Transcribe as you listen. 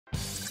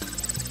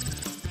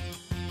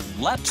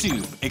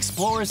LabTube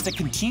explores the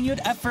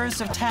continued efforts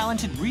of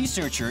talented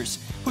researchers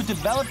who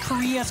develop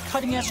Korea's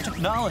cutting-edge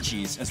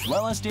technologies as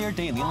well as their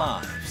daily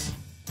lives.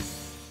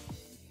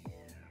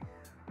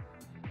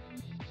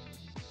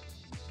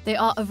 There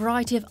are a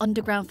variety of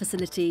underground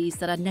facilities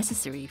that are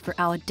necessary for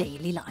our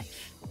daily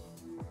life.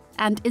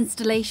 And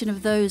installation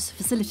of those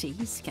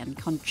facilities can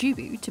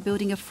contribute to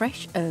building a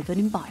fresh urban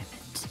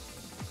environment.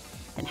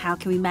 Then how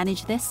can we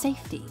manage their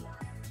safety?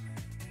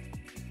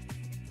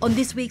 On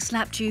this week's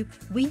LabTube,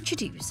 we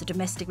introduce a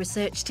domestic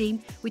research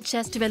team which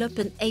has developed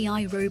an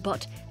AI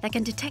robot that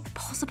can detect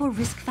possible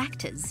risk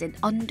factors in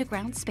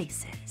underground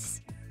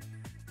spaces.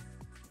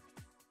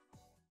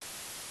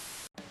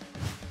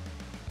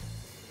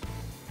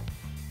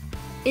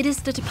 It is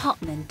the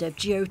Department of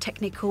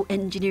Geotechnical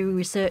Engineering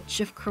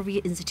Research of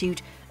Korea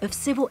Institute of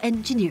Civil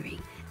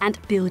Engineering and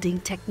Building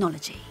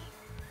Technology.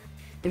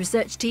 The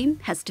research team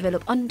has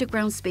developed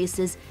underground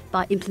spaces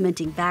by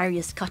implementing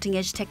various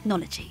cutting-edge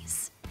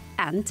technologies,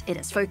 and it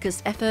has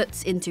focused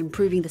efforts into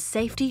improving the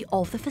safety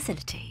of the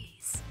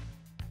facilities.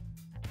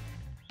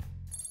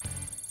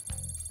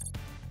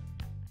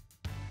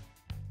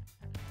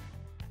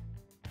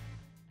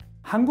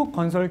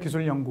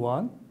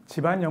 한국건설기술연구원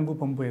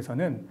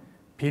지반연구본부에서는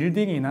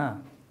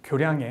빌딩이나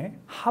교량의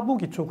하부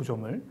기초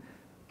구조물,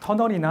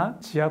 터널이나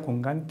지하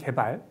공간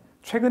개발,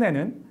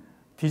 최근에는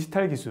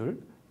디지털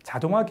기술,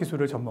 자동화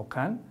기술을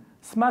접목한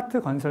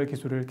스마트 건설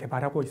기술을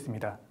개발하고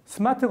있습니다.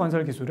 스마트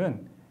건설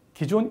기술은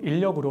기존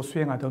인력으로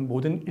수행하던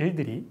모든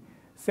일들이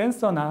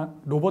센서나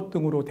로봇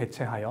등으로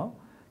대체하여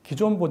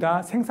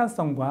기존보다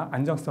생산성과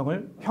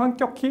안정성을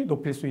현격히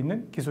높일 수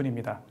있는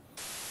기술입니다.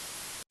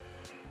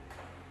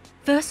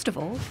 First of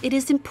all, it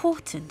is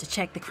important to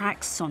check the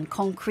cracks on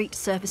concrete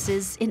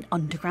surfaces in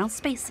underground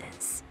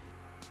spaces.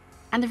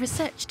 And the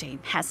research team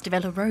has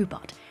developed a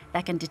robot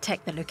that can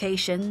detect the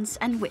locations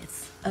and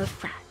width of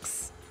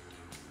cracks.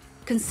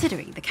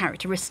 Considering the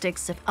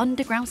characteristics of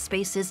underground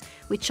spaces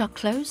which are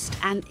closed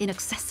and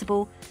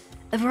inaccessible,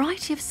 a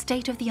variety of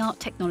state-of-the-art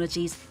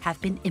technologies have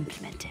been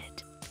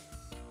implemented.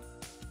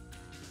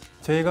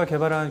 저희가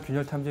개발한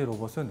균열 탐지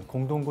로봇은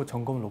공동구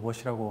점검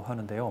로봇이라고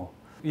하는데요.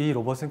 이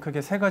로봇은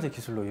크게 세 가지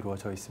기술로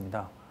이루어져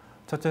있습니다.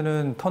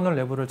 첫째는 터널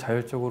내부를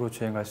자율적으로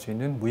주행할 수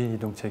있는 무인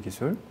이동체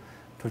기술,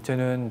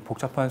 둘째는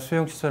복잡한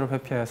수용 시설을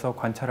회피해서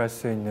관찰할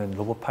수 있는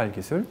로봇 파일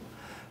기술,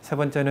 세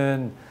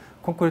번째는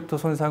콘크리트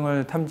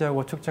손상을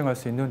탐지하고 측정할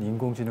수 있는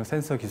인공지능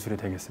센서 기술이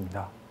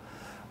되겠습니다.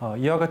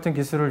 이와 같은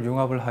기술을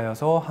융합을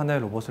하여서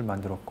하나의 로봇을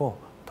만들었고,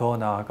 더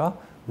나아가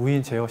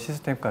무인 제어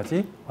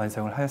시스템까지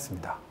완성을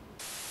하였습니다.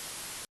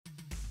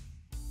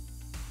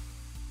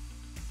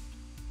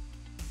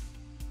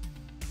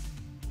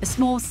 A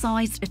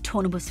small-sized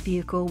autonomous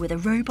vehicle with a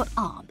robot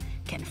arm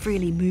can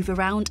freely move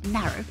around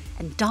narrow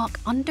and dark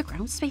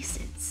underground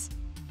spaces.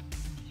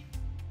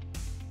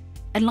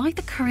 Unlike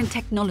the current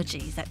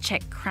technologies that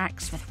check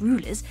cracks with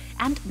rulers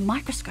and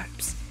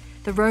microscopes,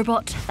 the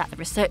robot that the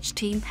research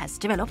team has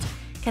developed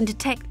can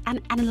detect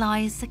and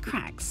analyze the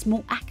cracks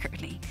more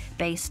accurately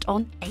based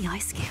on AI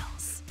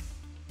skills.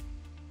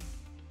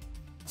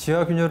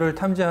 지하 균열을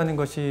탐지하는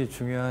것이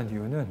중요한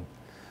이유는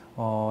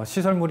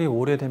시설물이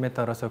오래됨에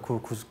따라서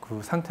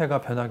그 상태가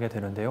변하게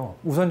되는데요.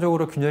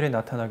 우선적으로 균열이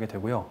나타나게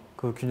되고요.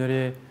 그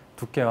균열의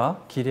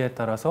두께와 길이에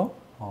따라서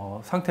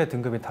상태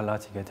등급이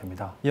달라지게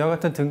됩니다. 이와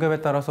같은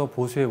등급에 따라서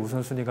보수의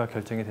우선순위가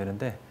결정이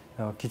되는데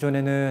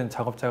기존에는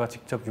작업자가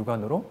직접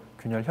육안으로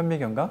균열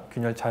현미경과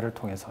균열 자를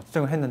통해서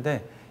측정을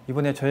했는데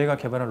이번에 저희가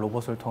개발한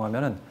로봇을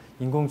통하면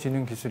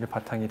인공지능 기술이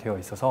바탕이 되어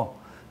있어서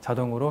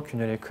자동으로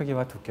균열의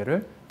크기와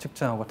두께를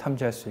측정하고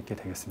탐지할 수 있게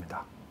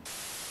되겠습니다.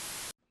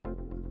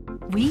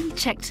 We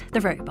checked the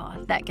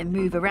robot that can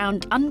move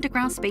around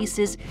underground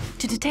spaces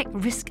to detect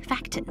risk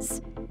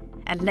factors.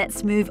 And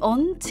let's move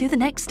on to the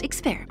next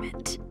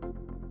experiment.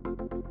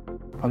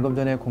 방금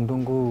전에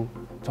공동구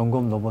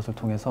점검 로봇을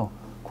통해서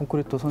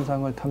콘크리트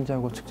손상을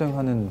탐지하고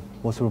측정하는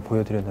모습을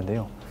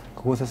보여드렸는데요.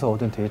 그곳에서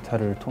얻은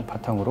데이터를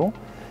바탕으로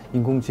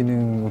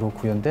인공지능으로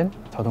구현된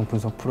자동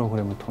분석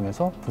프로그램을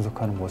통해서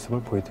분석하는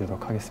모습을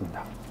보여드리도록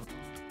하겠습니다.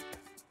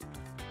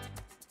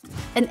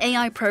 An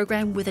AI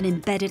program with an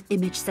embedded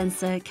image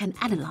sensor can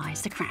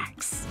analyze the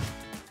cracks.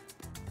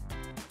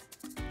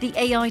 The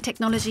AI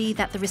technology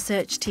that the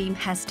research team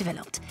has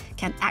developed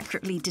can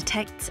accurately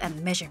detect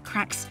and measure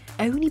cracks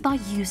only by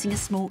using a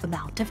small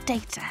amount of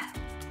data.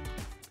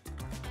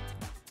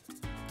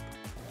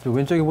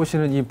 왼쪽에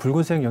보시는 이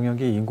붉은색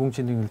영역이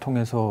인공지능을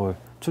통해서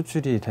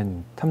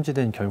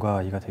탐지된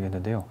결과가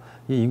되겠는데요.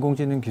 이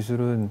인공지능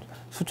기술은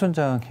수천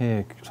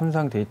장의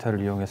손상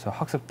데이터를 이용해서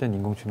학습된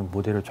인공지능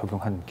모델을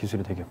적용한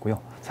기술이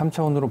되겠고요.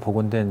 3차원으로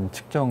복원된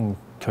측정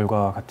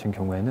결과 같은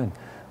경우에는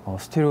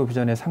스테레오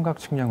비전의 삼각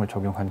측량을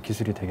적용한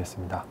기술이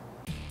되겠습니다.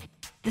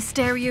 The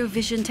stereo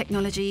vision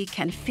technology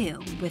can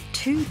film with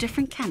two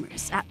different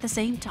cameras at the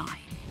same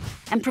time,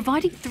 and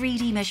providing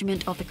 3D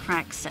measurement of the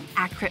cracks and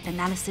accurate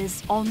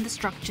analysis on the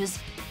structures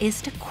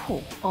is the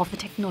core of the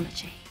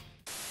technology.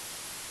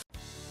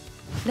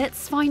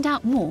 Let's find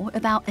out more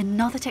about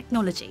another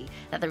technology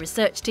that the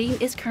research team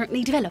is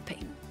currently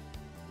developing.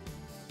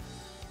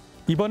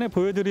 이번에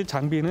보여드릴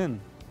장비는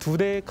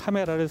 2대의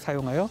카메라를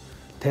사용하여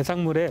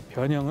대상물의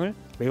변형을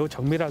매우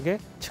정밀하게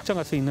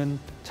측정할 수 있는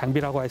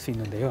장비라고 할 수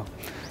있는데요.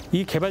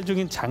 이 개발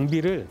중인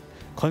장비를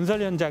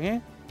건설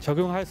현장에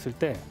적용하였을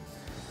때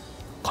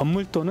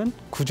건물 또는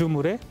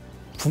구조물의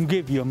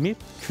붕괴 위험 및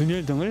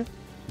균열 등을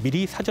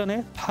미리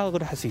사전에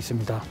파악을 할 수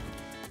있습니다.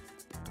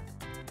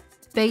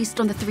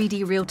 Based on the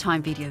 3D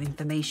real-time video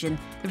information,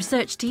 the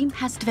research team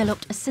has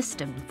developed a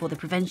system for the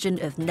prevention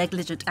of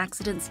negligent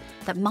accidents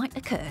that might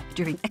occur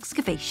during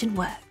excavation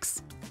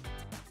works.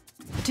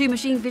 The 2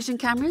 machine vision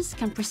cameras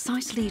can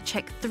precisely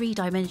check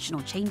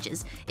 3-dimensional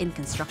changes in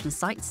construction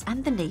sites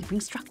and the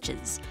neighbouring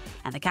structures,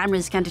 and the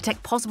cameras can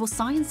detect possible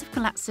signs of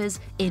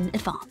collapses in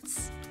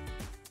advance.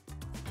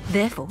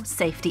 Therefore,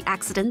 safety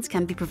accidents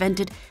can be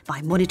prevented by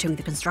monitoring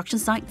the construction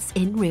sites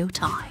in real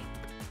time.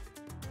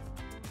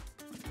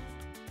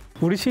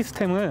 우리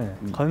시스템을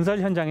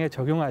건설 현장에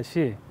적용할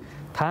시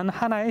단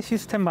하나의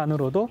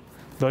시스템만으로도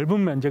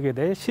넓은 면적에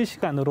대해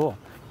실시간으로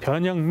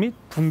변형 및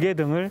붕괴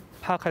등을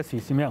파악할 수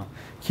있으며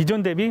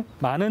기존 대비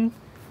많은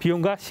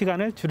비용과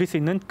시간을 줄일 수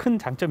있는 큰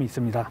장점이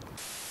있습니다.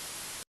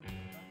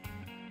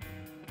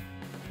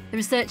 The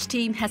research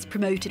team has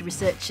promoted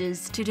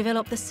researchers to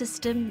develop the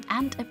system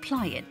and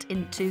apply it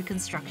into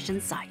construction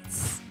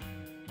sites.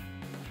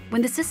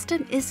 When the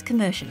system is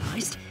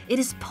commercialized, it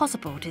is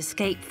possible to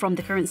escape from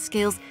the current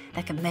skills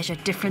that can measure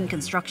different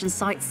construction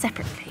sites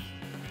separately.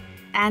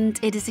 And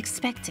it is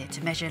expected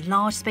to measure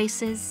large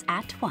spaces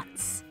at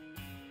once.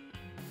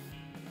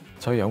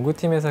 저희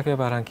연구팀에서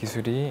개발한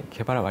기술이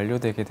개발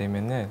완료되게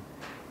되면은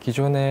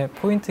기존의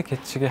포인트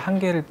계측의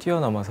한계를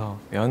뛰어넘어서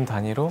면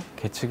단위로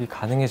계측이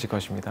가능해질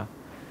것입니다.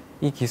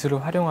 이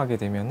기술을 활용하게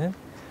되면은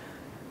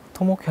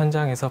토목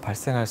현장에서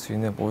발생할 수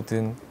있는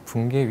모든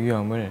붕괴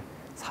위험을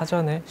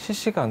사전에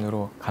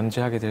실시간으로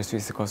감지하게 될 수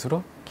있을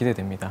것으로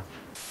기대됩니다.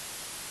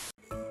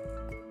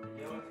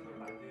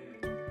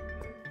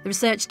 The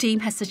research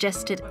team has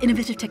suggested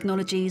innovative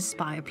technologies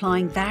by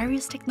applying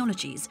various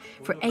technologies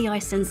for AI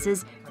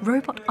sensors,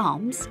 robot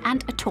arms,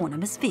 and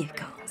autonomous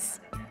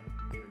vehicles.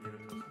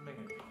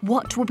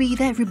 What will be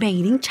their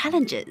remaining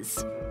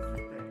challenges?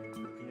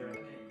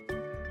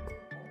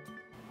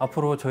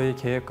 앞으로 저희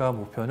계획과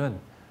목표는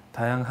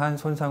다양한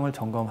손상을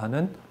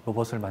점검하는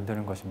로봇을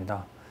만드는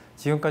것입니다.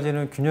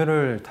 지금까지는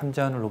균열을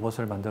탐지하는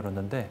로봇을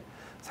만들었는데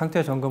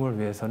상태 점검을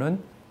위해서는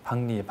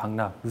박리,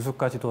 박락,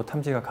 누수까지도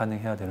탐지가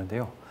가능해야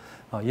되는데요.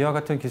 이와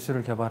같은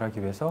기술을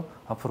개발하기 위해서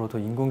앞으로도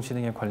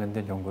인공지능에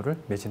관련된 연구를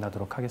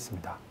매진하도록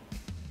하겠습니다.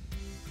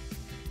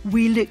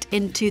 We looked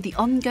into the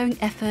ongoing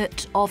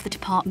effort of the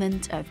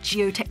Department of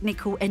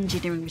Geotechnical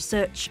Engineering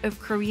Research of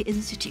Korea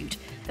Institute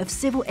of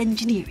Civil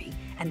Engineering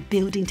and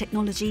Building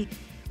Technology,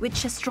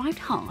 which has strived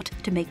hard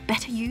to make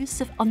better use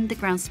of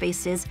underground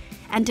spaces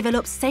and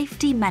develop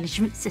safety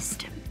management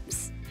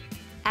systems.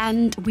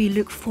 And we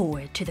look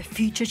forward to the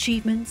future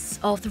achievements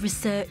of the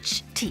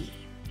research team.